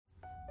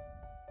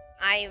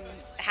I'm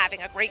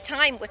having a great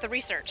time with the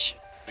research.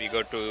 We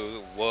got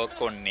to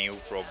work on new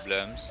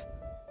problems.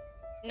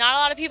 Not a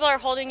lot of people are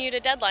holding you to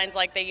deadlines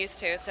like they used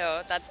to,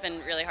 so that's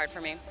been really hard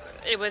for me.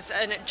 It was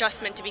an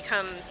adjustment to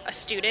become a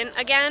student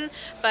again,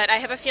 but I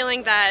have a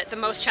feeling that the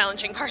most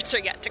challenging parts are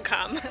yet to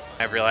come.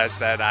 I've realized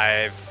that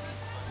I've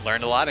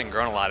learned a lot and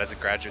grown a lot as a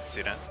graduate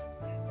student.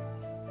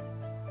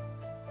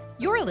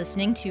 You're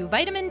listening to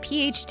Vitamin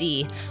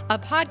PhD, a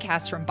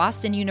podcast from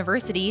Boston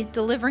University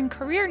delivering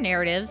career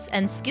narratives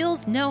and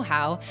skills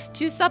know-how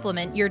to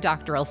supplement your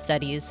doctoral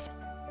studies.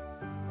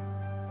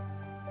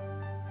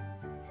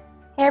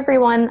 Hey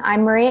everyone,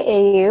 I'm Maria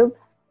Ayub.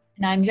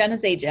 And I'm Jenna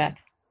Zajac.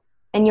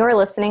 And you're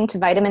listening to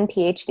Vitamin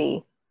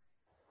PhD.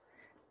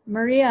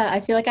 Maria, I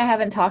feel like I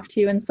haven't talked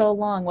to you in so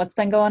long. What's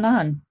been going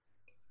on?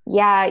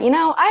 Yeah,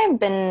 I've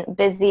been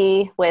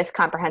busy with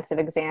comprehensive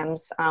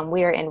exams.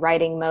 We are in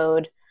writing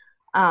mode.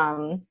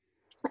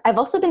 I've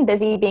also been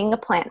busy being a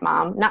plant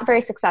mom, not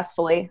very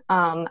successfully.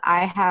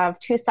 I have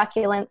 2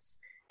 succulents,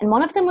 and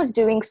one of them was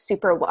doing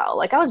super well.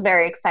 Like, I was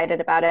very excited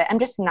about it. I'm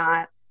just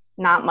not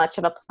much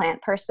of a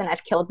plant person.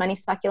 I've killed many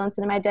succulents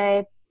in my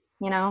day,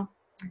 Yeah.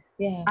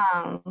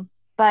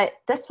 But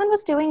this one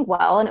was doing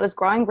well, and it was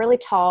growing really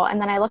tall. And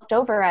then I looked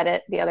over at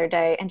it the other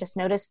day and just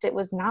noticed it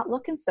was not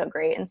looking so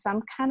great. And so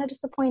I'm kind of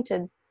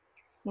disappointed,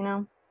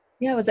 Yeah.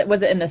 Was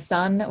it in the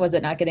sun? Was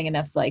it not getting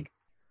enough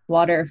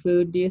water or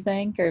food, do you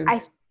think? Or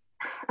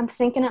I'm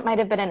thinking it might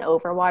have been an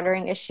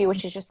overwatering issue,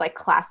 which is just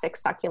classic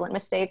succulent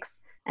mistakes.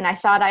 And I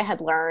thought I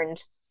had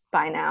learned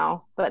by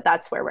now, but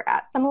that's where we're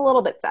at. So I'm a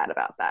little bit sad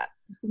about that.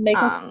 Make a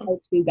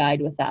how-to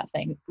guide with that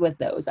thing, with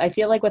those. I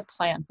feel like with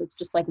plants, it's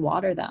just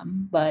water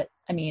them. But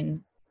I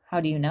mean, how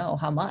do you know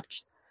how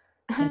much?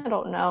 I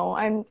don't know.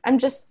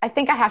 I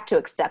think I have to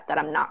accept that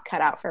I'm not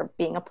cut out for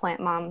being a plant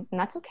mom, and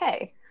that's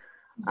okay.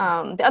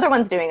 The other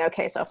one's doing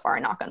okay so far,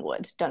 knock on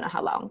wood. Don't know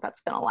how long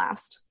that's going to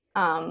last.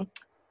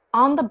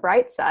 On the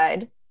bright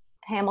side,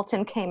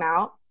 Hamilton came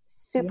out.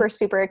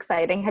 Super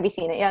exciting. Have you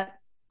seen it yet?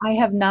 I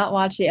have not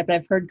watched it yet, but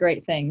I've heard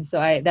great things.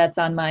 So that's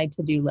on my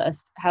to-do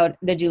list. How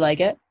did you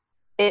like it?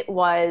 It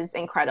was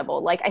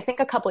incredible. I think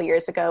a couple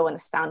years ago when the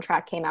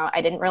soundtrack came out,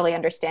 I didn't really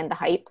understand the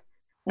hype,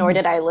 nor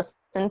did I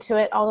listen to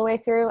it all the way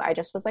through. I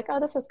just was like,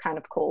 oh, this is kind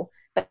of cool.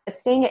 But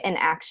seeing it in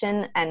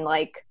action and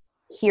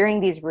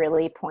hearing these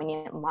really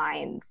poignant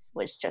lines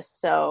was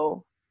just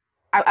so,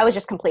 I was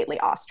just completely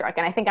awestruck.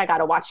 And I think I got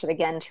to watch it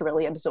again to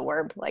really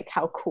absorb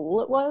how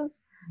cool it was.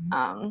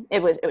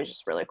 It was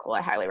just really cool.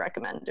 I highly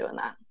recommend doing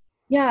that.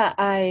 Yeah,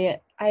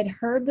 I'd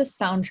heard the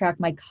soundtrack.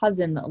 My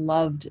cousin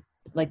loved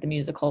the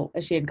musical.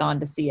 She had gone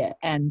to see it.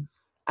 And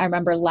I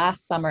remember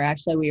last summer,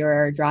 actually, we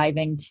were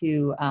driving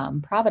to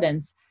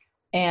Providence,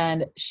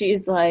 and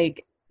she's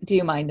like, do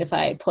you mind if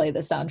I play the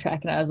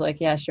soundtrack? And I was like,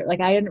 yeah, sure.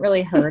 I hadn't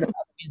really heard about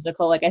the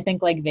musical. I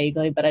think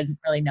vaguely, but I didn't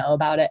really know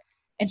about it.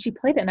 And she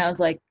played it, and I was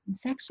like,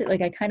 it's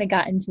actually I kind of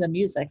got into the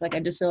music. I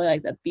just really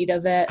like the beat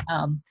of it.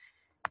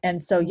 And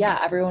so, yeah,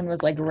 everyone was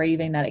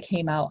raving that it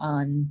came out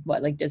on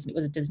Disney,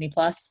 was it Disney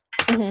Plus?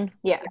 Mm-hmm.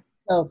 Yeah.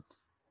 So,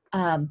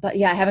 but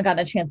yeah, I haven't gotten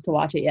a chance to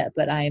watch it yet,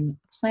 but I'm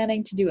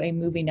planning to do a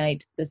movie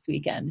night this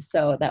weekend.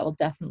 So that will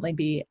definitely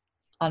be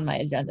on my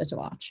agenda to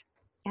watch.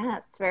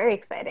 Yes, very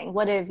exciting.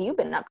 What have you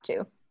been up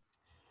to?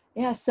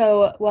 Yeah,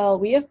 so,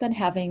 we have been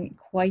having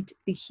quite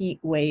the heat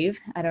wave.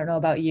 I don't know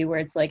about you, where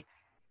it's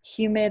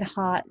humid,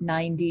 hot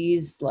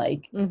 90s,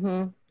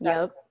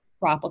 Yep.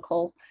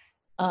 tropical.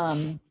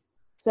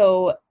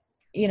 So,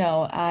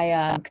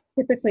 I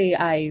typically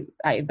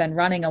I've been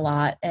running a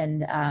lot,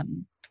 and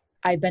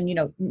I've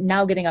been,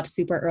 now getting up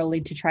super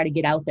early to try to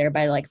get out there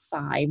by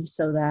 5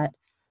 so that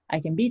I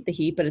can beat the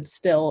heat, but it's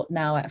still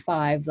now at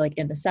 5,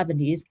 in the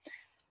 70s.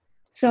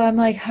 So I'm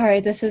all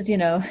right, this is,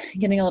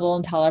 getting a little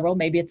intolerable.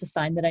 Maybe it's a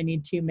sign that I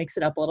need to mix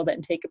it up a little bit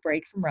and take a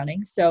break from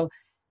running. So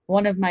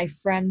one of my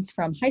friends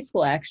from high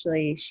school,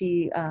 actually,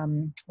 she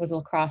was a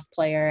lacrosse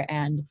player,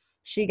 and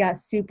she got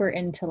super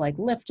into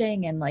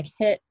lifting and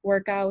HIIT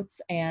workouts.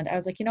 And I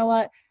was like, you know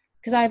what?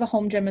 Because I have a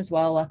home gym as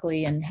well,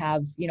 luckily, and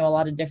have, a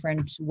lot of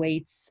different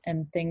weights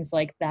and things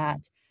like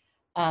that.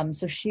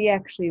 So she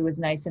actually was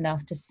nice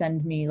enough to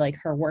send me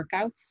her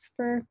workouts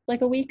for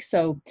a week.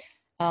 So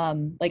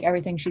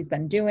everything she's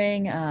been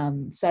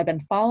doing. So I've been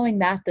following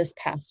that this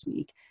past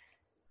week.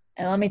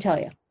 And let me tell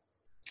you,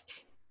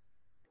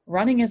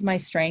 running is my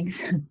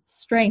strength.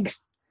 Strength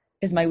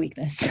is my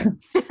weakness.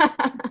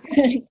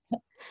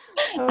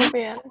 Oh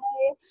man.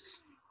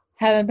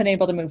 I haven't been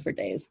able to move for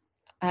days.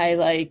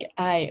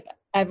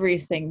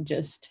 Everything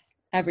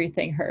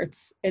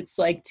hurts. It's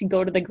to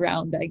go to the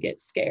ground, I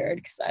get scared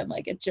because I'm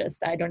I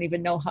don't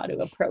even know how to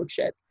approach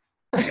it.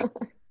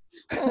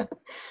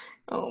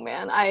 Oh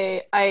man,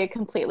 I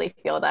completely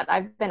feel that.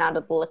 I've been out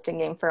of the lifting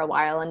game for a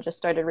while and just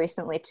started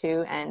recently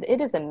too, and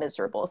it is a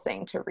miserable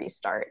thing to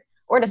restart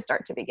or to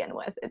start to begin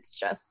with. It's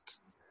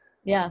just,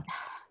 yeah.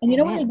 And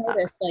what I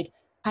noticed,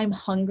 I'm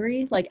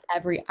hungry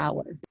every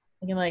hour.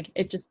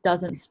 It just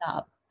doesn't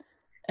stop.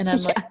 And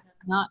I'm I'm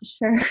not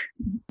sure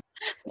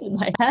it's in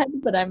my head,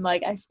 but I'm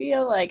I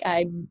feel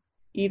I'm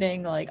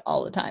eating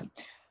all the time.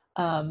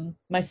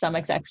 My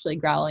stomach's actually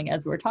growling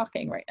as we're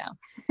talking right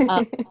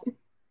now.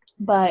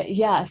 But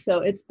yeah,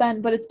 so it's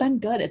been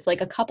good. It's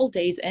like a couple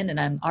days in and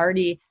I'm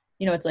already,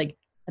 it's like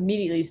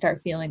immediately you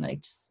start feeling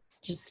like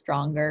just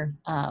stronger.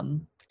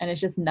 And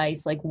it's just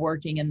nice, like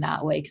working in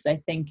that way. Cause I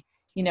think,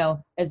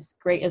 as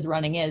great as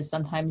running is,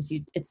 sometimes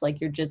it's like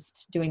you're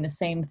just doing the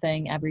same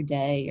thing every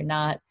day. You're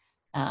not,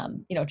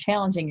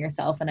 challenging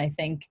yourself. And I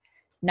think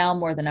now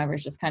more than ever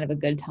is just kind of a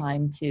good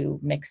time to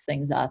mix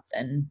things up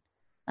and,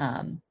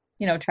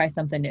 try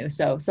something new.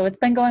 So it's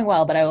been going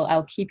well, but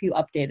I'll keep you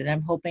updated.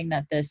 I'm hoping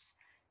that this,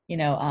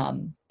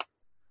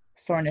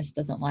 soreness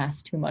doesn't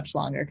last too much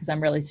longer because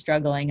I'm really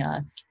struggling,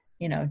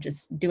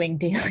 just doing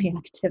daily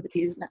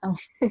activities now.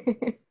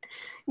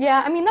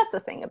 Yeah, I mean, that's the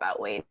thing about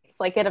weights.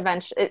 Like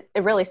it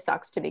really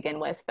sucks to begin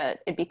with, but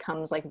it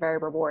becomes like very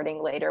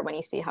rewarding later when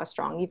you see how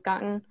strong you've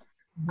gotten.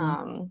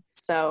 Mm-hmm.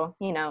 So,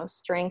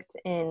 strength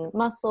in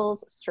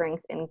muscles,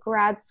 strength in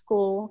grad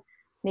school.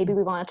 Maybe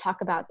we want to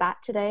talk about that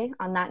today.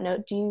 On that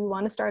note, do you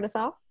want to start us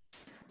off?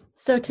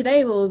 So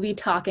today we'll be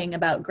talking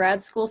about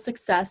grad school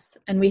success,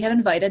 and we have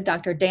invited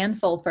Dr. Dan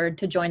Fulford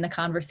to join the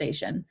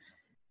conversation.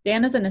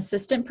 Dan is an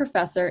assistant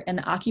professor in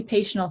the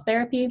Occupational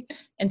Therapy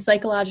and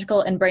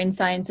Psychological and Brain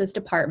Sciences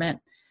Department,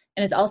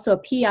 and is also a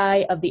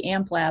PI of the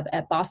AMP Lab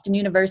at Boston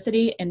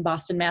University in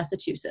Boston,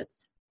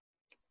 Massachusetts.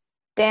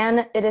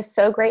 Dan, it is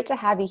so great to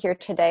have you here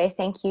today.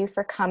 Thank you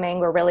for coming.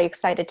 We're really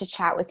excited to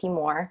chat with you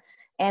more.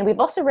 And we've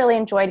also really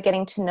enjoyed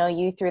getting to know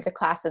you through the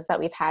classes that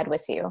we've had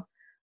with you.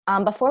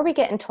 Before we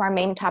get into our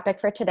main topic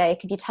for today,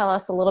 could you tell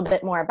us a little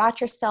bit more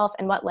about yourself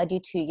and what led you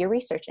to your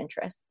research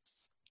interests?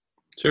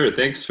 Sure.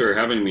 Thanks for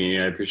having me.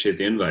 I appreciate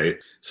the invite.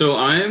 So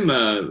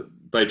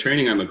by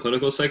training, I'm a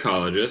clinical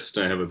psychologist.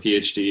 I have a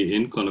PhD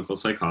in clinical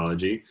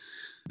psychology.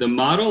 The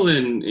model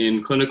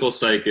in clinical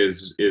psych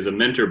is a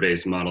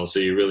mentor-based model. So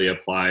you really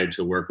apply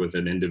to work with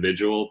an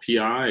individual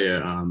PI,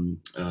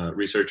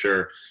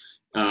 researcher.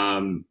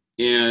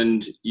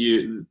 And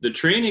the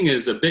training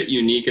is a bit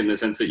unique in the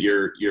sense that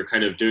you're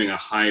kind of doing a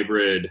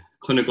hybrid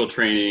clinical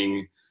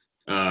training,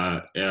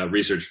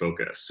 research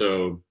focus.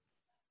 So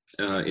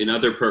in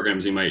other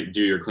programs, you might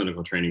do your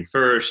clinical training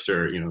first,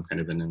 or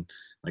kind of in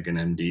like an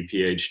MD,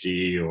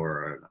 PhD,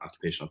 or an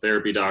occupational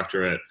therapy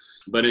doctorate.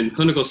 But in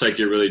clinical psych,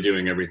 you're really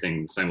doing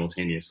everything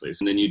simultaneously.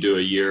 So then you do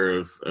a year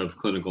of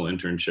clinical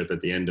internship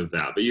at the end of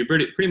that. But you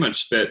pretty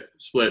much split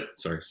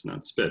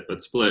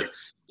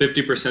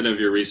 50% of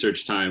your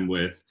research time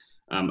with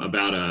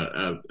about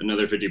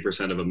another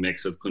 50% of a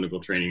mix of clinical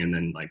training and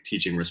then like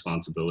teaching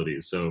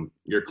responsibilities. So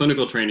your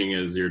clinical training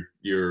is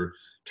your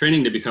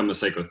training to become a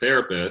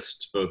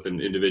psychotherapist, both an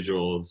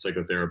individual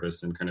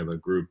psychotherapist and kind of a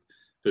group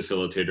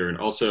facilitator, and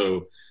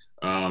also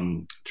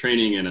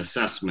training and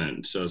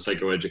assessment, so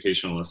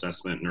psychoeducational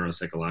assessment,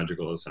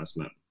 neuropsychological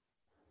assessment.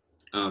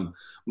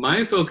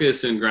 My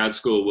focus in grad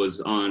school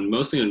was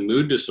mostly on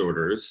mood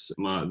disorders.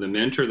 The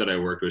mentor that I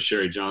worked with,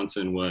 Sherry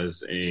Johnson,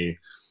 was a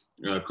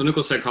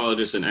clinical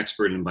psychologist and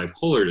expert in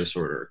bipolar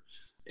disorder.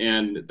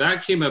 And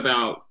that came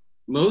about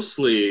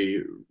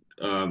mostly,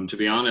 to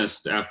be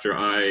honest, after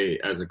I,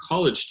 as a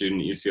college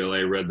student at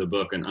UCLA, read the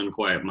book An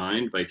Unquiet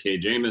Mind by Kay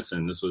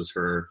Jamison. This was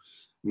her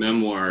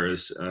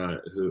memoirs,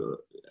 who,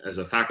 as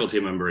a faculty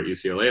member at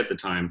UCLA at the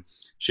time,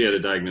 she had a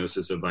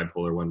diagnosis of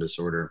bipolar I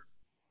disorder.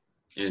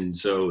 And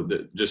so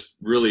that just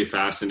really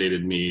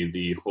fascinated me,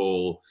 the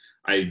whole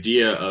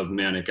idea of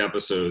manic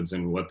episodes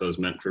and what those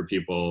meant for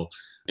people.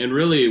 And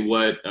really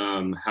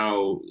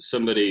how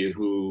somebody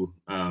who,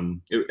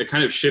 it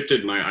kind of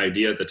shifted my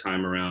idea at the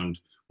time around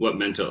what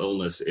mental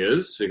illness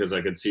is, because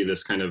I could see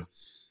this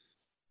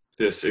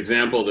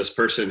example, this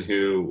person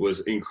who was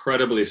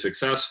incredibly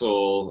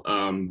successful,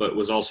 but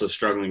was also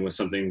struggling with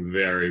something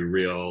very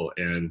real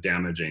and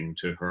damaging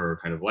to her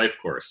kind of life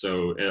course.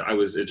 So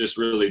it just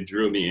really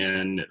drew me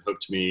in, it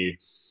hooked me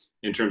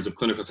in terms of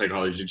clinical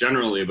psychology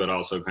generally, but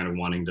also kind of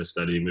wanting to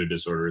study mood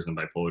disorders and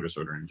bipolar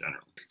disorder in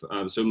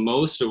general. So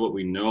most of what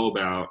we know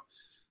about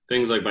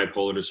things like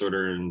bipolar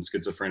disorder and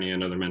schizophrenia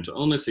and other mental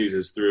illnesses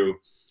is through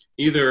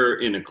either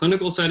in a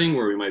clinical setting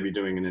where we might be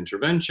doing an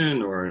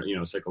intervention or,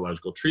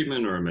 psychological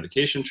treatment or a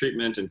medication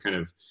treatment, and kind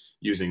of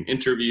using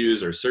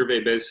interviews or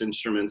survey-based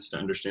instruments to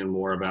understand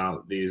more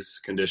about these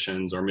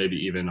conditions, or maybe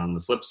even on the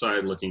flip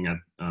side, looking at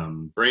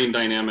brain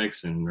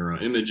dynamics and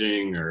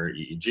neuroimaging or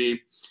EEG.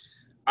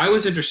 I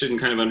was interested in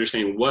kind of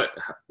understanding what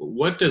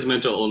does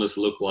mental illness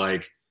look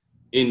like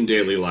in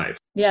daily life.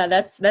 Yeah,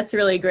 that's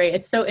really great.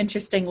 It's so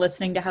interesting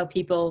listening to how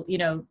people,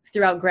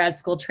 throughout grad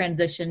school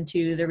transition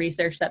to the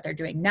research that they're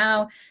doing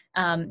now.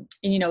 And,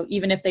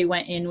 even if they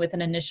went in with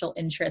an initial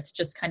interest,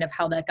 just kind of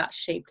how that got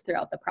shaped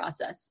throughout the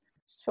process.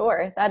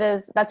 Sure.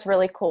 That's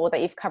really cool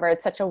that you've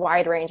covered such a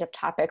wide range of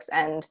topics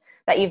and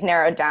that you've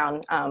narrowed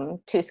down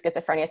to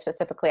schizophrenia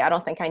specifically. I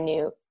don't think I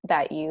knew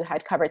that you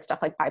had covered stuff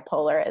like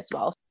bipolar as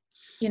well.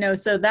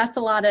 So that's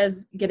a lot of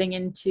getting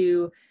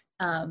into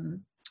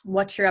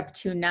what you're up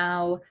to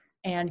now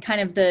and kind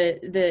of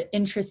the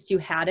interests you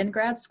had in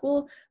grad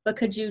school. But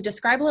could you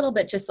describe a little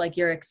bit just like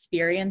your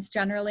experience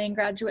generally in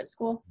graduate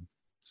school?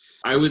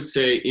 I would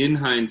say in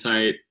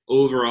hindsight,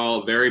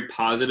 overall, very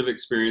positive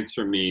experience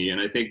for me. And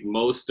I think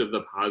most of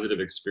the positive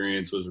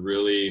experience was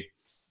really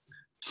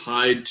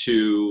tied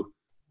to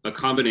a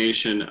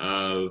combination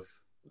of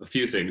a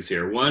few things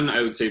here. One,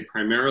 I would say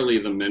primarily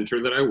the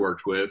mentor that I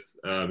worked with.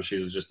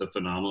 She's just a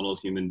phenomenal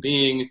human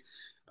being,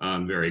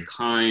 very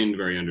kind,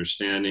 very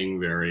understanding,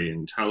 very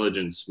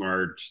intelligent,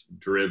 smart,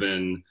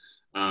 driven.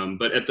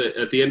 But at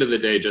the end of the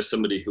day, just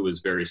somebody who was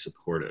very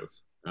supportive.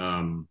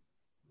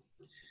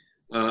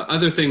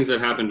 Other things that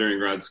happened during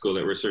grad school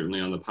that were certainly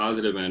on the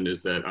positive end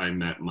is that I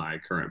met my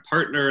current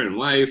partner and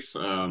wife.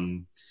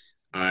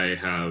 I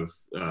have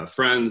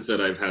friends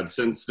that I've had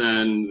since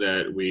then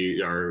that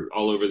we are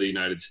all over the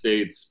United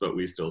States, but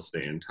we still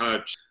stay in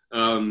touch.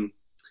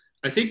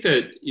 I think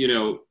that,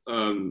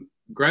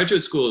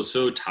 graduate school is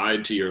so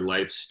tied to your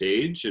life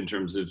stage in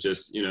terms of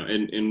just,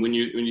 and when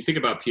you think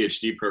about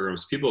PhD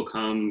programs, people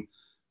come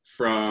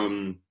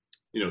from,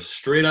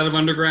 straight out of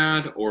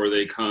undergrad, or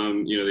they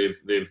come,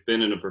 they've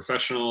been in a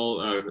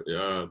professional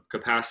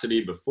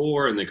capacity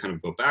before and they kind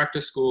of go back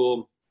to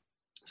school.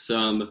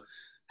 Some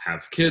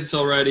have kids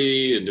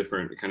already and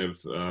different kind of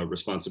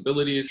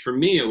responsibilities. For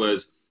me, it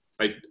was,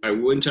 I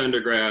went to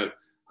undergrad,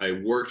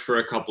 I worked for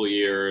a couple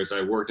years,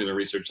 I worked in a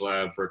research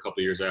lab for a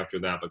couple years after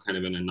that, but kind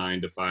of in a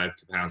 9-to-5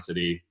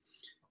 capacity.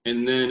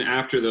 And then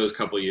after those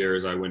couple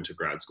years, I went to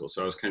grad school.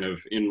 So I was kind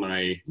of in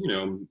my,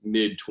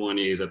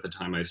 mid-20s at the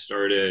time I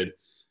started,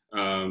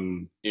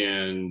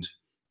 and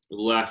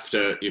left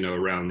at,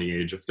 around the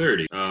age of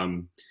 30.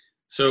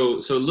 So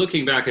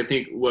looking back, I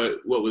think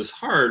what was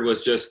hard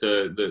was just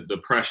the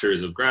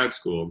pressures of grad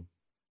school,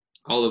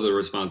 all of the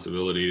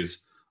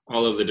responsibilities,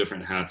 all of the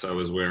different hats I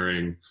was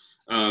wearing.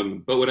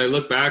 But when I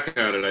look back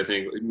at it, I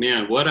think,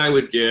 man, what I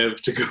would give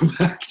to go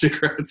back to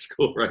grad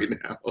school right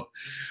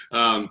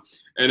now.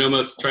 And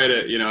almost try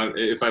to,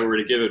 if I were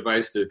to give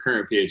advice to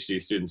current PhD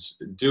students,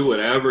 do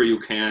whatever you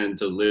can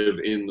to live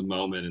in the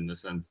moment, in the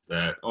sense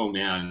that, oh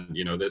man,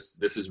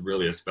 this is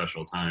really a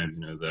special time.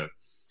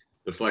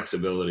 The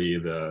flexibility,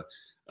 the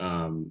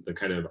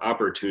kind of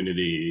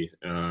opportunity.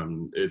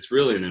 It's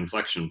really an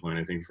inflection point,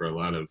 I think, for a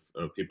lot of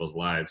people's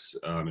lives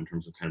in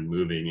terms of kind of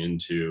moving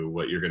into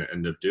what you're going to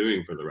end up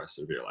doing for the rest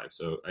of your life.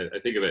 So I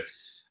think of it,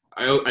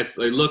 I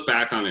look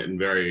back on it in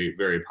very,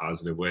 very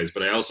positive ways,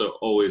 but I also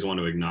always want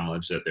to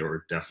acknowledge that there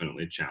were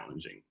definitely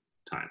challenging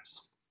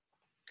times.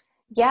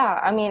 Yeah,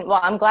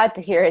 I'm glad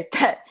to hear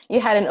that you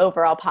had an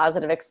overall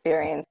positive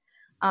experience.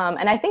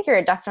 And I think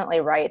you're definitely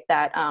right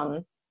that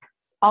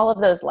all of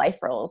those life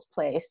roles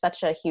play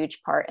such a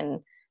huge part in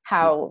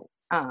how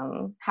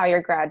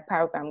your grad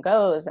program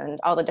goes and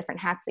all the different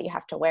hats that you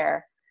have to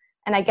wear.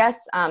 And I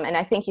guess, and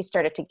I think you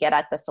started to get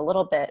at this a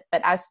little bit,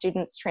 but as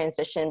students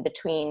transition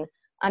between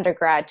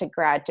undergrad to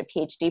grad to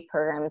PhD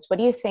programs, what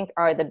do you think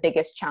are the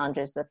biggest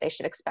challenges that they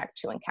should expect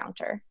to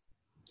encounter?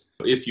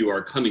 If you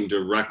are coming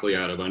directly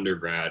out of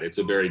undergrad, it's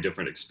a very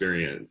different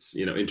experience,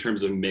 in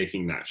terms of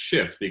making that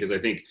shift, because I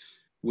think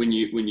when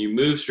you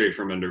move straight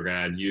from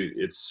undergrad,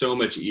 it's so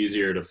much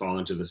easier to fall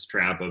into this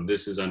trap of,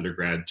 this is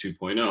undergrad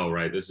 2.0,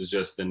 right? This is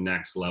just the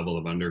next level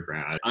of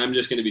undergrad. I'm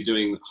just going to be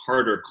doing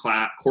harder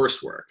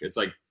coursework. It's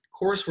like,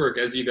 coursework,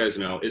 as you guys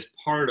know, is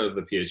part of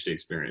the PhD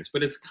experience,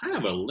 but it's kind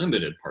of a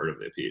limited part of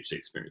the PhD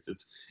experience.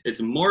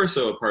 It's more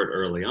so a part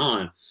early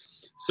on.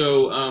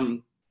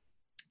 So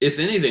if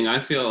anything, I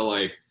feel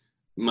like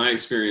my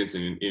experience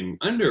in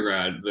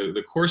undergrad,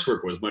 the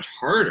coursework was much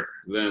harder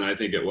than I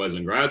think it was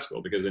in grad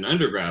school, because in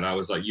undergrad, I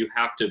was like, you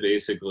have to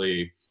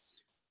basically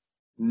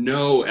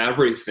know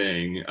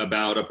everything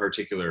about a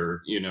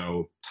particular,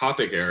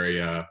 topic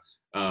area,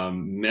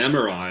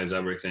 memorize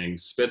everything,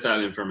 spit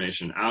that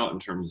information out in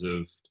terms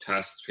of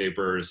tests,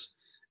 papers.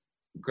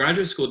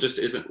 Graduate school just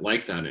isn't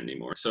like that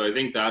anymore. So I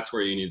think that's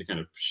where you need to kind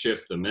of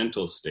shift the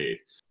mental state.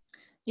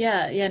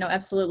 Yeah, no,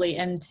 absolutely.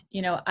 And,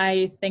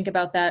 I think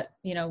about that,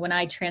 when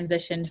I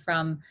transitioned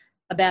from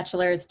a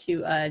bachelor's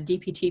to a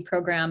DPT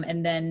program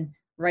and then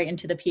right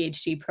into the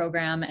PhD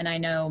program. And I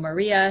know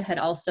Maria had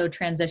also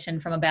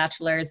transitioned from a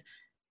bachelor's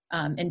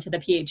into the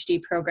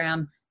PhD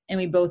program. And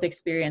we both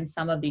experienced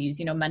some of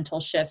these, mental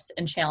shifts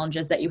and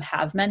challenges that you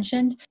have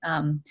mentioned.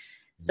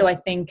 So I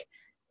think,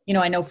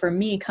 I know for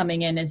me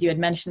coming in, as you had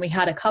mentioned, we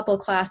had a couple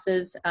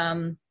classes,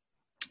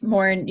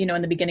 more in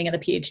the beginning of the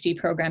PhD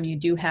program, you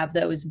do have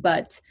those,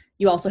 but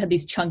you also had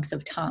these chunks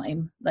of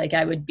time. Like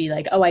I would be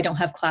like, oh, I don't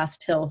have class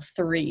till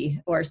 3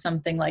 or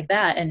something like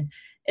that. And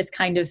it's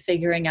kind of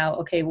figuring out,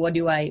 okay, what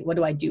do I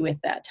do with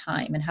that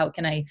time, and how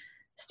can I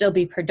still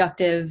be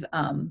productive?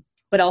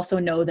 But also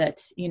know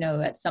that,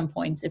 at some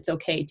points it's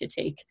okay to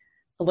take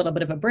a little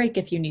bit of a break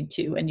if you need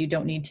to, and you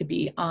don't need to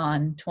be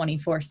on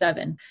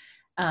 24/7.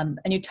 And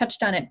you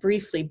touched on it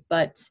briefly,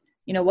 but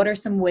what are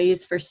some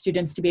ways for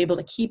students to be able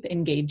to keep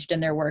engaged in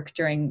their work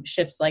during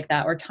shifts like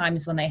that, or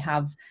times when they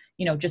have,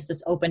 just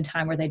this open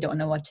time where they don't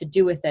know what to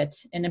do with it?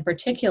 And in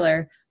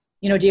particular,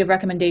 do you have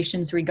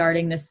recommendations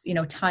regarding this,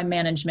 time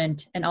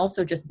management and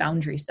also just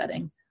boundary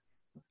setting?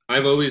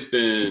 I've always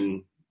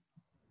been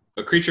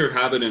a creature of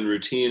habit and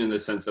routine in the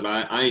sense that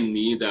I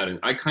need that, and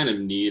I kind of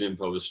need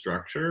imposed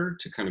structure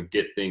to kind of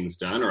get things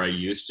done, or I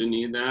used to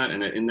need that,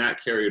 and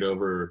that carried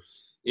over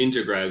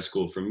into grad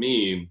school for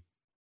me.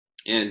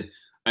 And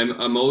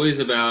I'm always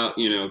about,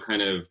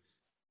 kind of,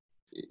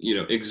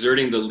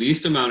 exerting the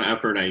least amount of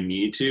effort I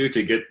need to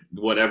get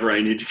whatever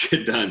I need to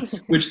get done,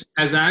 which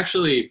has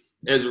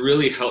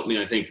really helped me,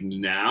 I think,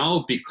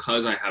 now,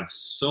 because I have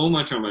so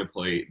much on my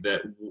plate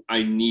that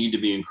I need to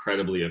be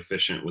incredibly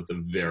efficient with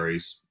the very,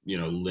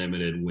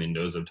 limited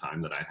windows of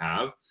time that I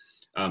have,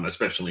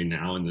 especially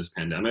now in this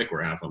pandemic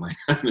where half of my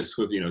time is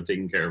with,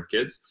 taking care of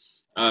kids.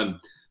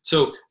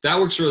 So that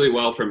works really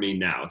well for me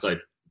now. It's like,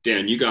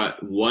 Dan, you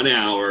got 1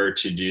 hour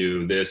to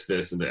do this,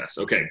 this, and this.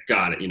 Okay,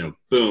 got it.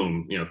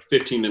 Boom,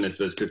 15 minutes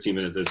this, 15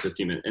 minutes this,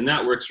 15 minutes. And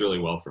that works really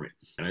well for me.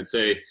 And I'd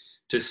say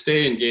to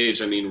stay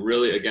engaged,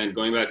 really, again,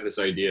 going back to this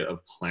idea of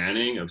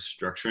planning, of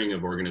structuring,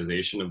 of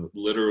organization, of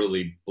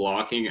literally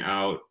blocking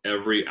out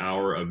every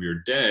hour of your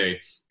day.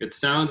 It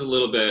sounds a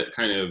little bit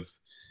kind of,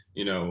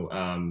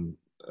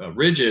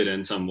 rigid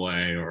in some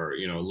way, or,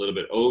 a little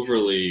bit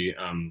overly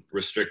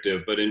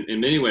restrictive, but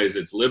in many ways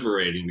it's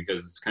liberating,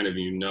 because it's kind of,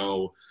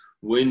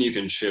 when you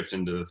can shift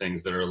into the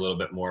things that are a little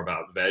bit more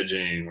about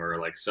vegging or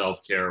like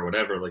self-care or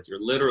whatever, like you're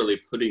literally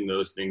putting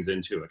those things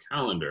into a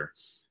calendar,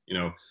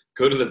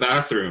 go to the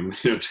bathroom,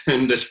 10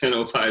 to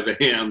 10:05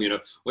 a.m.,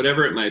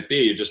 whatever it might be,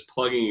 you're just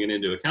plugging it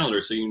into a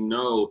calendar. So,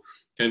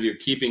 kind of you're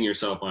keeping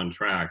yourself on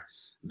track.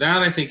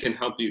 That I think can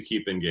help you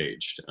keep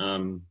engaged.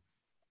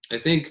 I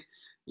think,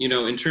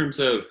 in terms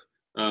of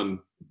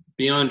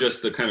beyond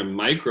just the kind of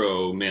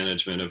micro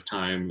management of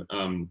time,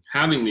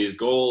 having these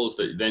goals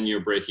that then you're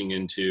breaking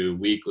into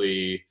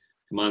weekly,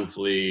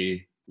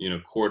 monthly,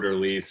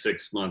 quarterly,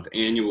 6-month,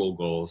 annual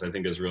goals, I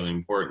think is really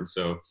important.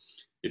 So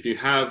if you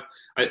have,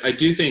 I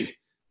do think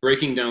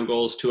breaking down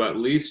goals to at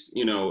least,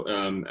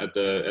 at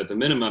the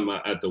minimum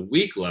at the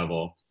week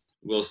level,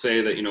 will say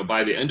that,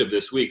 by the end of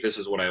this week, this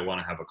is what I want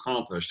to have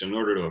accomplished. In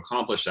order to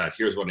accomplish that,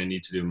 here's what I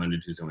need to do Monday,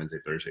 Tuesday, Wednesday,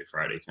 Thursday,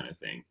 Friday kind of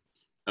thing.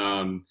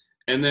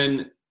 And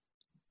then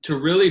to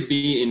really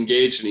be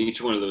engaged in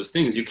each one of those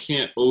things, you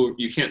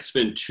can't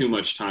spend too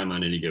much time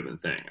on any given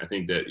thing. I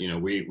think that,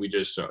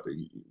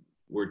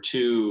 we're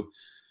too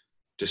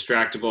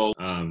distractible.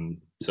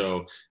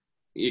 So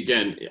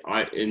again,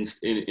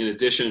 in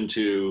addition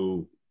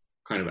to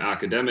kind of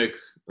academic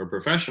or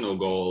professional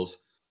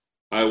goals,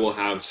 I will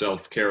have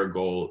self-care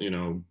goals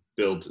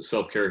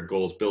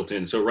built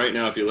in. So right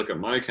now, if you look at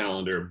my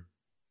calendar,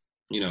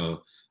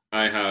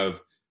 I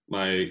have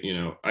my,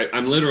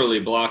 I'm literally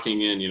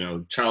blocking in,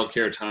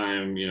 childcare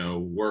time,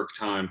 work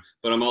time,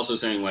 but I'm also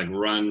saying like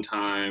run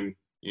time,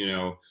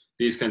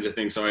 these kinds of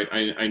things. So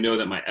I know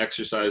that my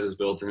exercise is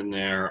built in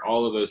there.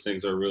 All of those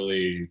things are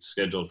really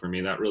scheduled for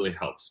me. That really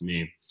helps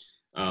me.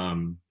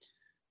 And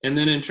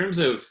then in terms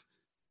of,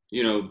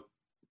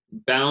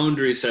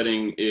 boundary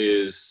setting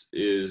is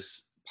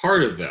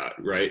part of that,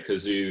 right?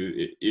 Because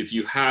if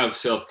you have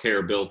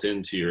self-care built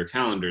into your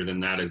calendar, then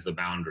that is the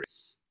boundary.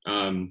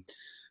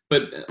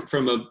 But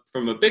from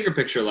a bigger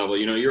picture level,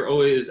 you're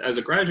always, as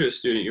a graduate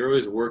student, you're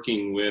always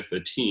working with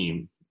a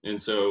team.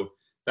 And so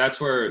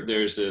that's where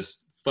there's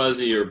this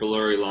fuzzy or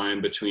blurry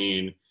line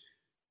between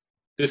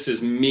this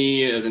is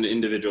me as an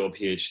individual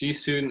PhD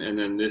student, and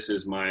then this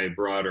is my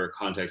broader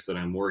context that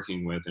I'm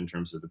working with in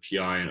terms of the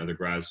PI and other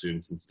grad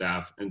students and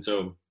staff. And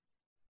so,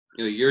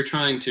 you're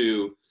trying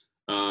to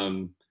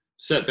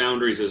set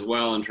boundaries as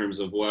well in terms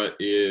of what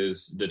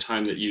is the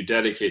time that you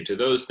dedicate to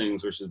those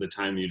things versus the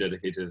time you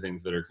dedicate to the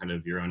things that are kind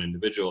of your own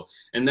individual.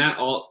 And that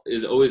all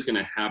is always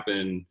going to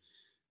happen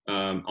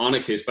on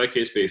a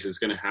case-by-case basis. It's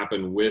going to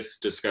happen with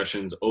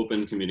discussions,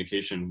 open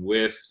communication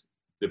with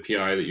the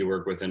PI that you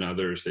work with and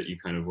others that you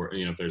kind of work,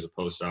 if there's a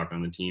postdoc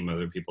on the team,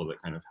 other people that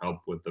kind of help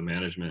with the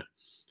management.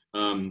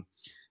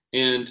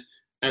 And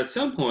at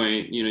some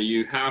point,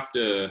 you have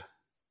to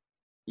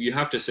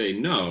say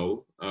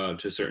no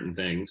to certain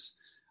things.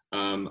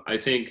 I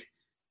think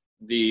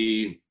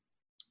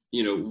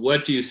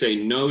what do you say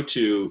no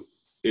to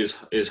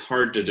is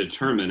hard to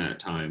determine at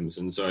times.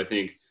 And so I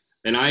think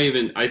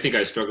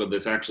I struggled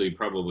this actually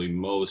probably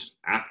most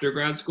after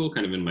grad school,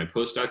 kind of in my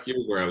postdoc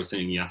years, where I was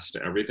saying yes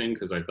to everything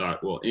because I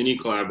thought, well, any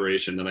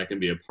collaboration that I can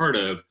be a part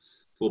of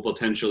will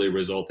potentially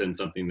result in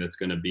something that's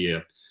going to be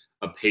a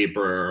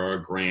paper or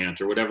a grant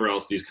or whatever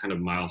else, these kind of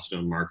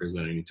milestone markers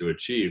that I need to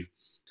achieve.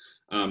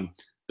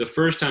 The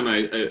first time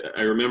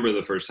I remember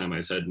the first time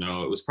I said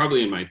no, it was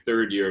probably in my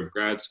third year of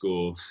grad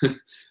school.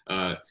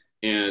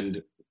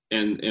 And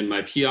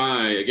my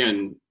PI,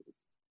 again,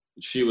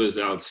 she was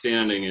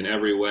outstanding in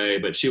every way,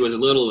 but she was a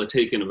little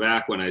taken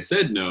aback when I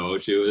said no.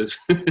 She was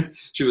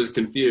she was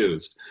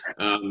confused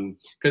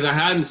because I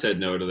hadn't said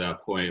no to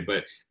that point.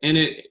 And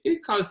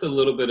it caused a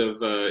little bit of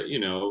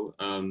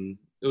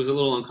it was a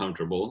little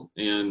uncomfortable.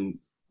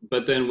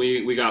 But then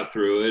we got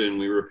through it and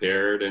we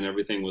repaired and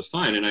everything was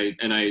fine.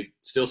 And I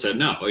still said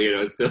no.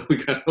 Still we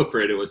got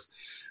over it. It was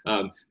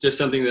just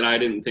something that I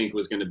didn't think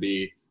was going to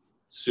be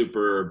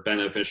super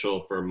beneficial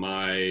for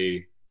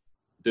my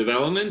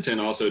development,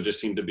 and also just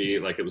seemed to be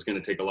like it was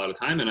going to take a lot of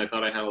time, and I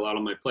thought I had a lot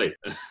on my plate.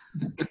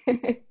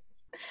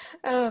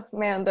 Oh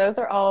man, those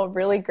are all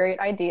really great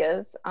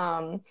ideas.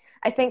 I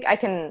think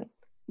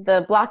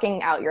the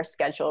blocking out your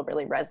schedule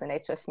really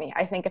resonates with me.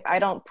 I think if I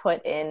don't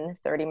put in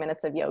 30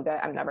 minutes of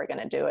yoga, I'm never going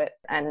to do it.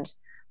 And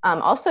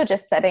also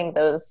just setting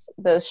those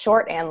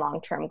short and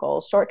long-term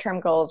goals.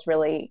 Short-term goals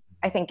really,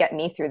 I think, get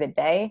me through the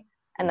day,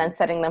 and then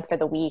setting them for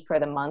the week or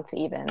the month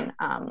even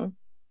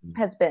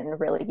has been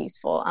really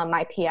useful.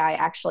 My PI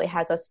actually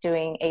has us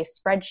doing a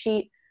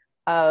spreadsheet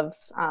of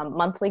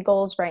monthly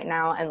goals right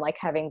now, and like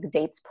having the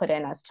dates put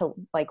in as to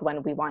like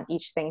when we want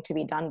each thing to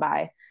be done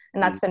by.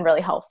 And that's been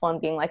really helpful in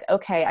being like,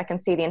 okay, I can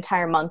see the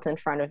entire month in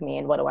front of me,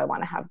 and what do I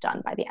want to have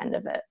done by the end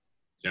of it?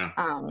 Yeah.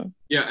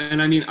 Yeah.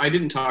 And I mean, I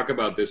didn't talk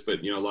about this, but,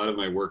 a lot of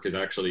my work is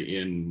actually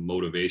in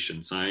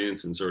motivation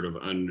science and sort of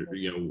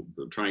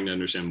trying to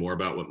understand more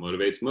about what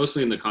motivates,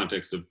 mostly in the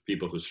context of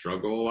people who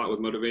struggle a lot with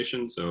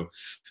motivation. So,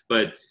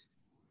 but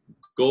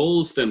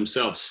goals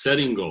themselves,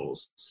 setting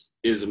goals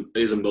is a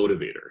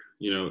motivator,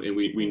 and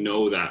we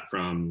know that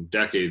from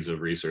decades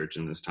of research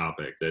in this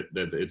topic, that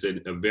it's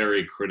a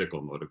very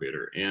critical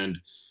motivator. And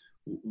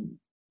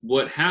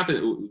what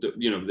happened,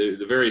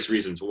 the various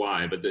reasons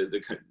why, but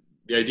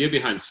the idea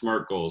behind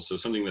SMART goals, so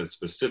something that's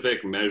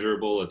specific,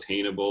 measurable,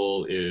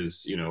 attainable,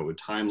 is,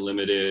 time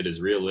limited,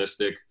 is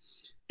realistic.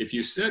 If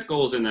you set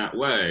goals in that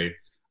way,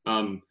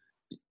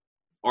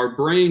 our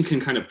brain can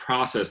kind of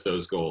process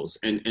those goals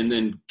and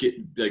then get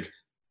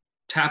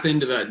tap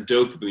into that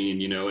dopamine,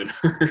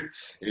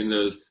 in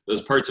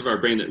those parts of our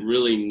brain that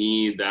really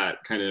need that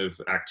kind of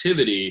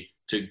activity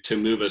to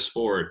move us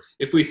forward.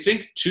 If we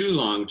think too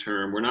long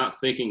term, we're not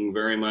thinking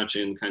very much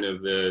in kind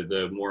of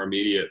the more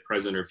immediate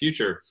present or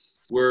future.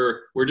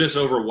 We're just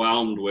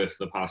overwhelmed with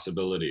the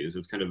possibilities.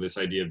 It's kind of this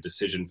idea of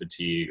decision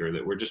fatigue, or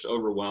that we're just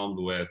overwhelmed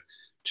with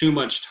too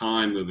much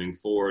time moving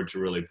forward to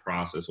really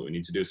process what we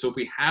need to do. So if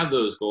we have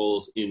those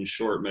goals in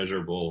short,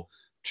 measurable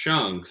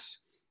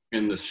chunks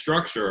and the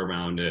structure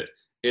around it,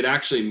 it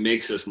actually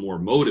makes us more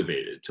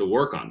motivated to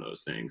work on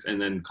those things,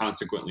 and then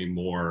consequently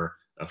more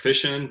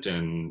efficient,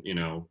 and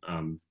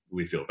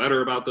we feel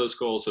better about those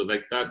goals. So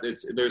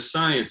there's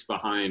science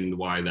behind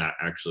why that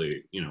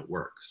actually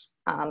works.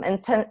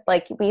 And so,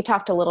 we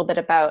talked a little bit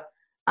about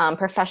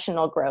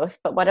professional growth,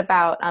 but what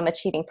about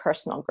achieving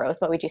personal growth?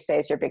 What would you say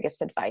is your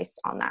biggest advice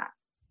on that?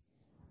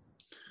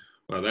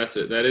 Well, that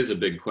is a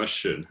big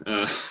question.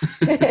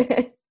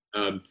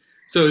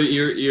 So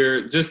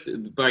you're just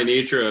by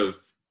nature of,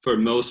 for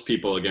most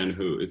people, again,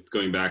 who it's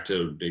going back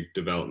to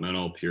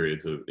developmental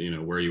periods of,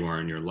 where you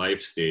are in your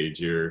life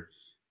stage, you're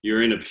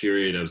in a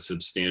period of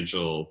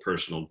substantial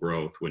personal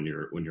growth when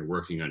you're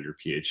working on your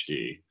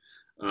PhD.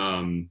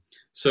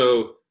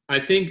 So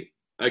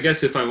I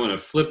guess if I want to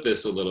flip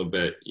this a little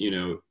bit,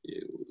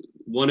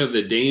 one of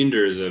the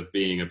dangers of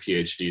being a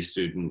PhD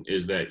student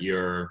is that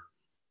your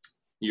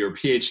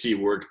PhD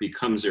work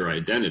becomes your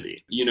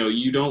identity.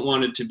 You don't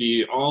want it to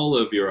be all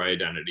of your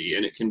identity,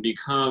 and it can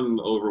become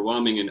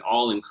overwhelming and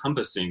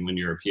all-encompassing when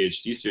you're a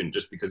PhD student,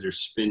 just because you're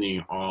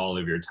spending all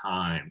of your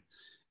time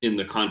in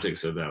the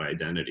context of that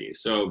identity.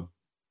 So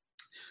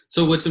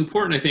what's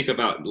important, I think,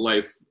 about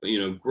life,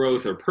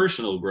 growth or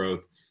personal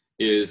growth,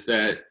 is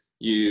that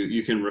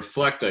you can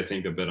reflect, I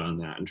think, a bit on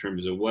that in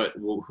terms of what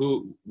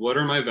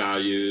are my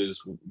values,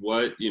 who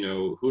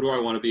do I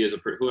want to be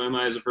who am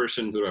I as a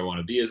person, who do I want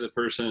to be as a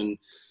person.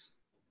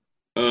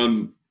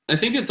 I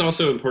think it's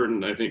also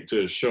important,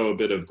 to show a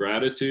bit of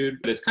gratitude,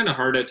 but it's kind of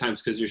hard at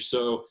times because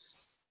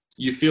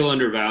you feel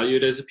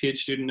undervalued as a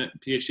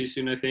PhD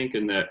student, I think,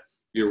 and that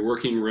you're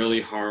working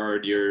really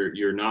hard,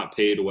 you're not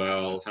paid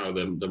well, is how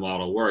the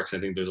model works. I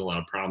think there's a lot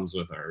of problems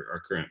with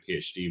our current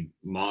PhD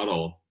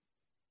model.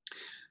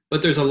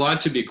 But there's a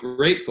lot to be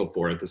grateful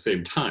for at the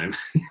same time.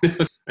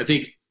 I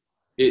think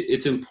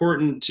it's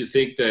important to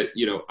think that,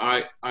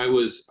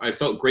 I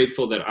felt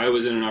grateful that I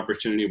was in an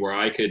opportunity where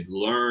I could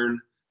learn,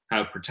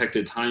 have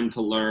protected time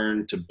to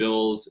learn, to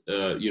build,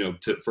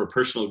 for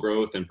personal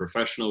growth and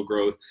professional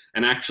growth,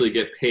 and actually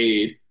get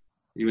paid,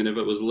 even if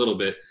it was a little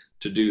bit,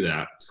 to do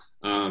that.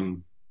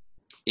 And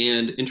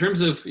in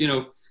terms of,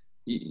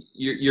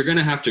 you're going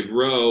to have to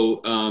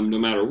grow no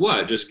matter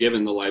what, just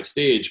given the life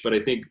stage. But I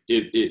think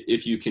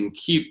if you can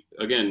keep,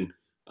 again,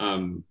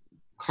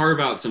 carve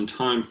out some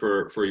time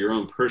for your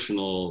own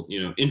personal,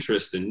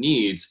 interests and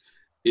needs,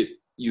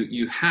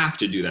 you have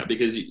to do that,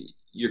 because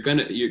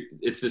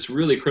it's this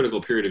really critical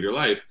period of your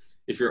life.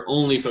 If you're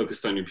only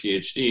focused on your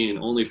PhD and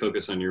only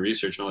focused on your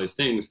research and all these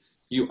things,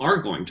 you are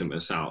going to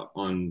miss out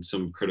on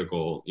some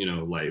critical,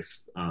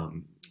 life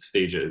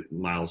stage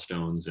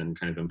milestones and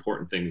kind of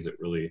important things that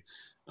really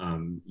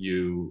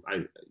you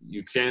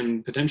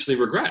can potentially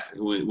regret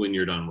when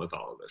you're done with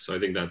all of this. So I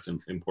think that's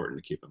important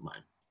to keep in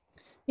mind.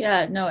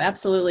 Yeah, no,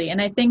 absolutely.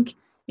 And I think,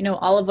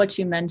 all of what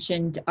you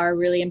mentioned are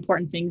really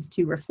important things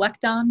to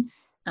reflect on,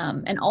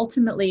 and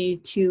ultimately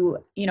to,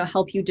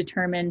 help you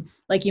determine,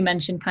 like you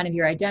mentioned, kind of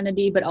your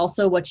identity, but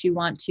also what you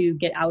want to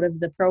get out of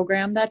the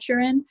program that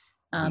you're in.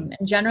 and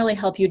generally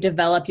help you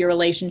develop your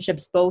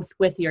relationships both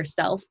with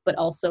yourself, but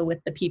also with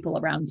the people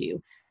around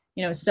you.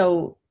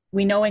 So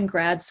we know in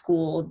grad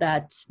school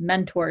that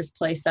mentors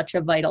play such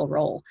a vital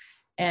role.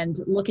 And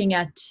looking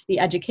at the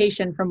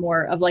education from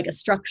more of like a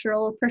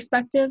structural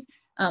perspective,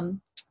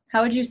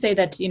 how would you say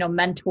that,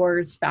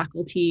 mentors,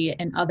 faculty,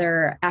 and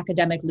other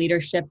academic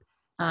leadership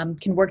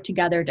can work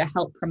together to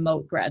help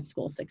promote grad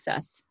school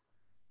success?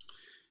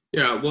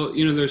 Yeah, well,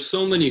 there's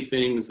so many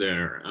things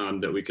there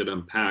that we could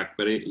unpack,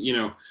 but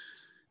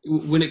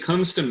when it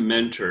comes to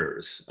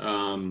mentors,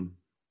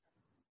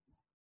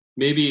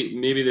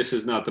 maybe this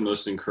is not the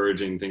most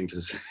encouraging thing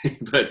to say,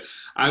 but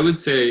I would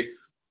say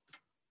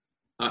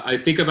I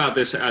think about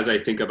this as I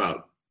think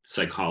about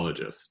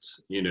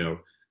psychologists.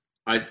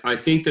 I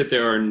think that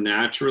there are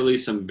naturally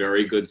some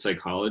very good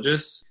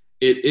psychologists.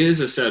 It is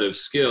a set of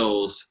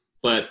skills,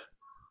 but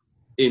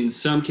in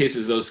some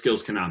cases, those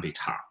skills cannot be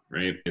taught,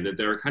 right? That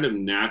there are kind of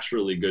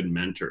naturally good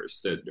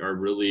mentors that are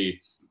really,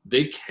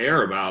 they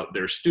care about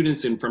their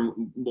students in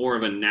from more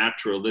of a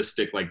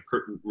naturalistic, like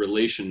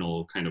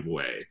relational kind of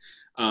way.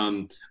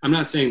 I'm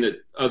not saying that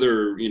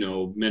other,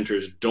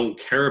 mentors don't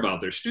care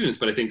about their students,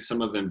 but I think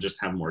some of them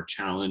just have more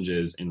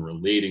challenges in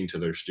relating to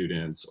their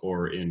students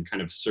or in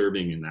kind of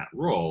serving in that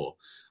role.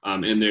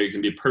 And they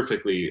can be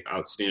perfectly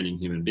outstanding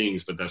human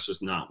beings, but that's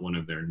just not one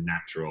of their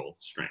natural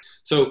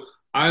strengths. So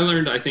I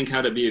learned, I think,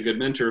 how to be a good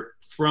mentor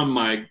from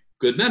my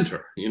good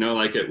mentor,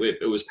 like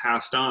it was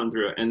passed on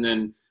through. And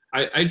then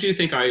I do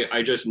think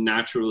I just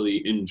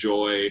naturally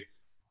enjoy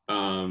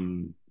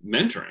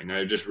mentoring.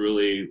 I just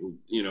really,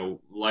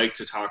 like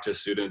to talk to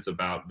students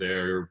about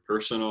their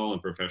personal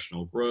and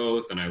professional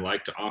growth, and I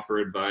like to offer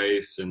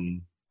advice,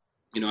 and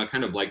I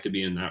kind of like to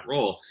be in that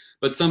role.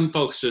 But some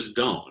folks just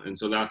don't, and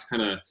so that's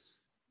kind of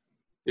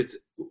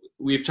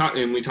we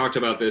talked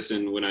about this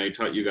when I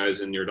taught you guys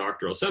in your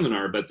doctoral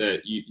seminar, but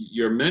that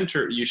your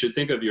mentor, you should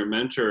think of your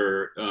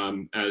mentor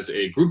as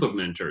a group of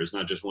mentors,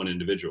 not just one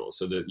individual,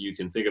 so that you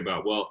can think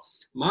about, well,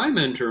 my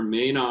mentor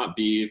may not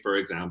be, for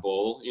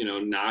example,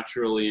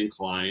 naturally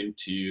inclined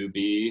to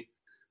be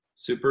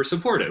super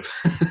supportive,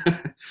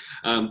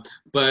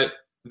 but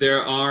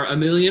there are a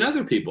million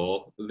other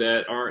people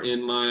that are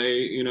in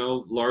my,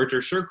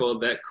 larger circle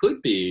that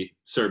could be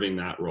serving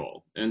that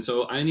role. And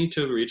so I need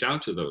to reach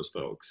out to those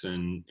folks.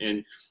 And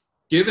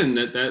given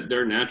that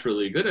they're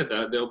naturally good at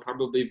that, they'll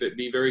probably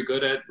be very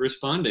good at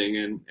responding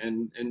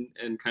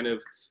and kind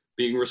of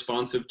being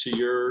responsive to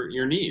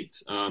your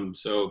needs.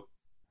 So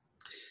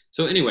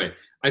anyway,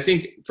 I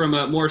think from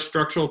a more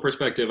structural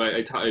perspective,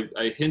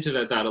 I hinted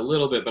at that a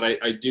little bit, but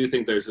I do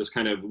think there's this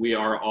kind of, we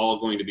are all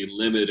going to be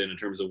limited in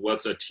terms of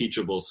what's a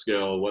teachable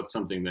skill, what's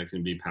something that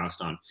can be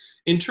passed on.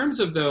 In terms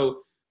of,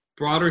 though,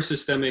 broader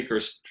systemic or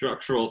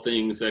structural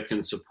things that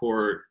can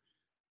support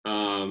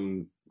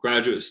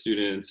graduate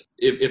students,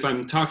 if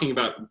I'm talking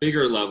about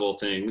bigger level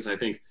things, I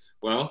think,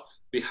 well,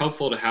 it'd be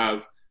helpful to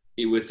have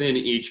within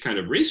each kind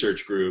of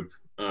research group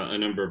a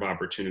number of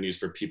opportunities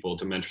for people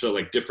to mentor. So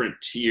like different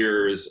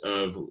tiers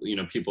of,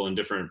 people in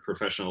different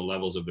professional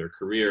levels of their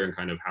career and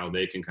kind of how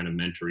they can kind of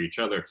mentor each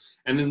other.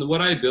 And then what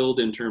I build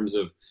in terms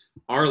of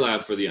our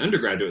lab for the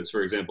undergraduates,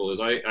 for example, is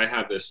I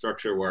have this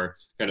structure where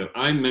kind of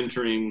I'm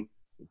mentoring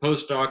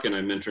postdoc and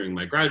I'm mentoring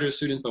my graduate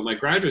students, but my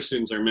graduate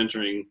students are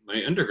mentoring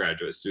my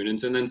undergraduate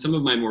students. And then some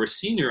of my more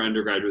senior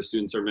undergraduate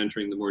students are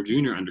mentoring the more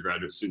junior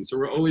undergraduate students. So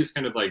we're always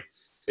kind of like,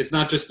 it's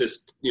not just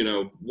this,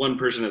 one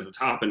person at the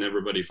top and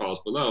everybody falls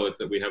below. It's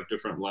that we have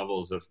different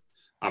levels of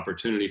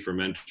opportunity for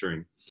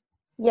mentoring.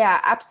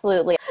 Yeah,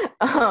 absolutely.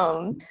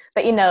 But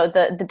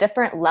the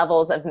different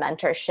levels of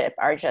mentorship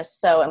are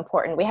just so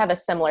important. We have a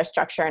similar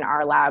structure in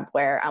our lab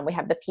where we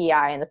have the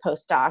PI and the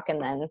postdoc,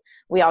 and then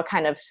we all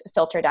kind of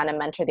filter down and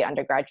mentor the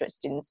undergraduate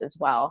students as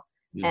well.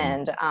 Mm-hmm.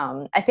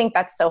 And I think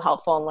that's so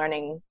helpful in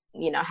learning,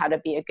 how to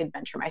be a good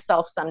mentor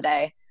myself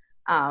someday.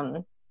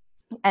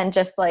 And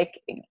just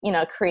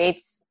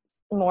creates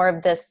more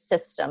of this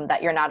system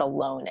that you're not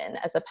alone in,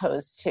 as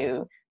opposed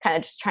to kind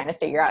of just trying to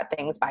figure out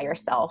things by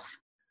yourself.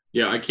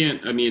 Yeah, I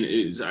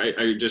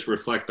just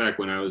reflect back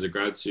when I was a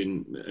grad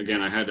student.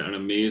 Again, I had an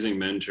amazing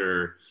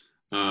mentor.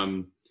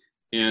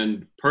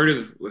 And part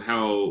of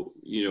how,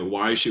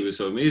 why she was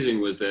so amazing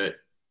was that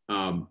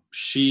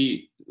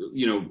she,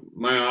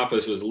 my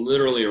office was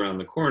literally around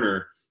the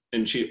corner,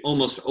 and she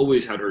almost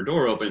always had her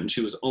door open, and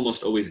she was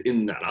almost always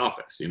in that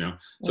office,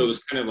 So it was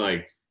kind of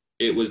like,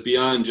 it was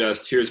beyond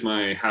just, here's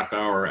my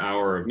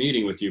hour of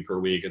meeting with you per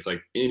week. It's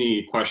like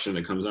any question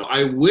that comes up.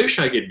 I wish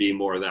I could be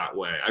more that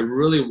way. I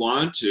really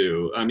want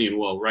to. I mean,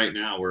 well, right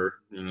now we're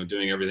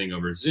doing everything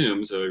over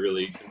Zoom, so I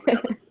really don't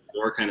have a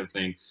door kind of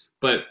thing.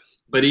 But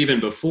even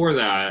before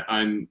that,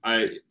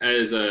 I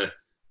as a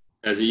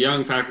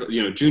young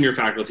faculty, junior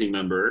faculty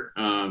member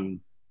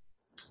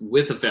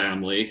with a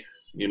family,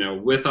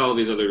 with all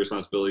these other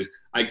responsibilities,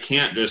 I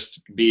can't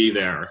just be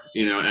there,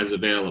 as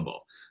available.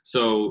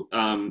 So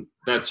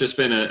that's just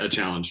been a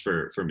challenge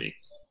for me.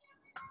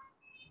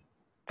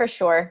 For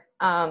sure.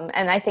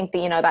 And I think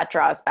that, that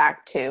draws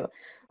back to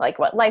like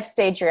what life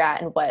stage you're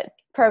at and what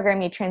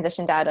program you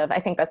transitioned out of. I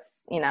think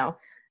that's,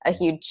 a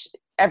huge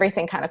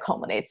everything kind of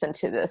culminates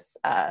into this,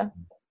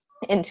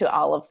 into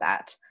all of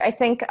that. I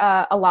think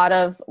a lot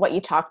of what you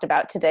talked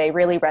about today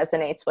really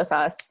resonates with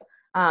us.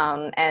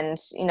 And,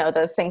 you know,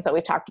 the things that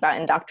we've talked about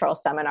in doctoral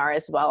seminar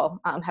as well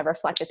have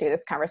reflected through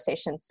this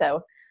conversation.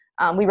 So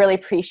we really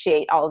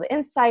appreciate all of the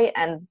insight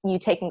and you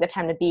taking the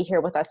time to be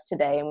here with us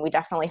today. And we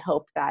definitely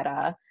hope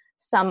that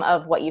some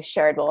of what you've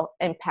shared will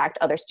impact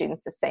other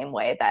students the same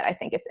way that I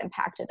think it's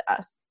impacted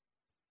us.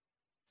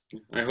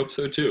 I hope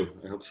so too.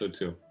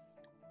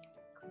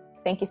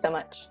 Thank you so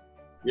much.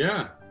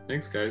 Yeah,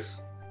 thanks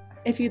guys.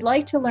 If you'd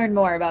like to learn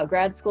more about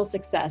grad school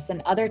success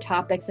and other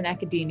topics in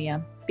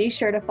academia, be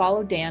sure to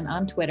follow Dan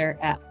on Twitter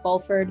at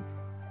FulfordDr.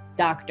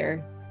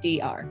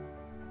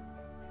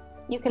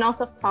 You can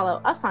also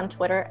follow us on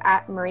Twitter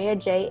at Maria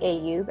J.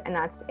 Ayoub, and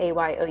that's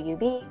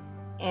AYOUB,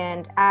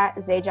 and at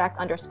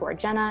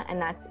Zajac_Jenna,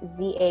 and that's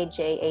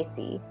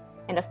ZAJAC.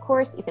 And of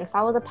course, you can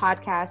follow the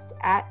podcast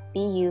at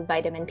BU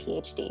Vitamin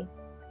PhD.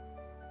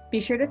 Be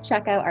sure to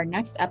check out our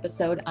next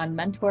episode on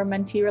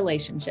mentor-mentee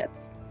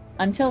relationships.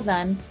 Until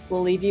then,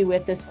 we'll leave you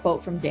with this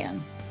quote from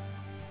Dan.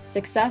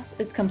 Success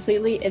is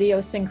completely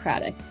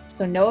idiosyncratic,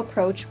 so no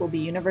approach will be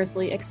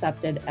universally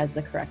accepted as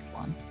the correct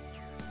one.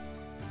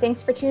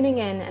 Thanks for tuning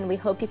in, and we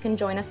hope you can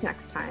join us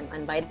next time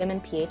on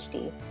Vitamin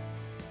PhD.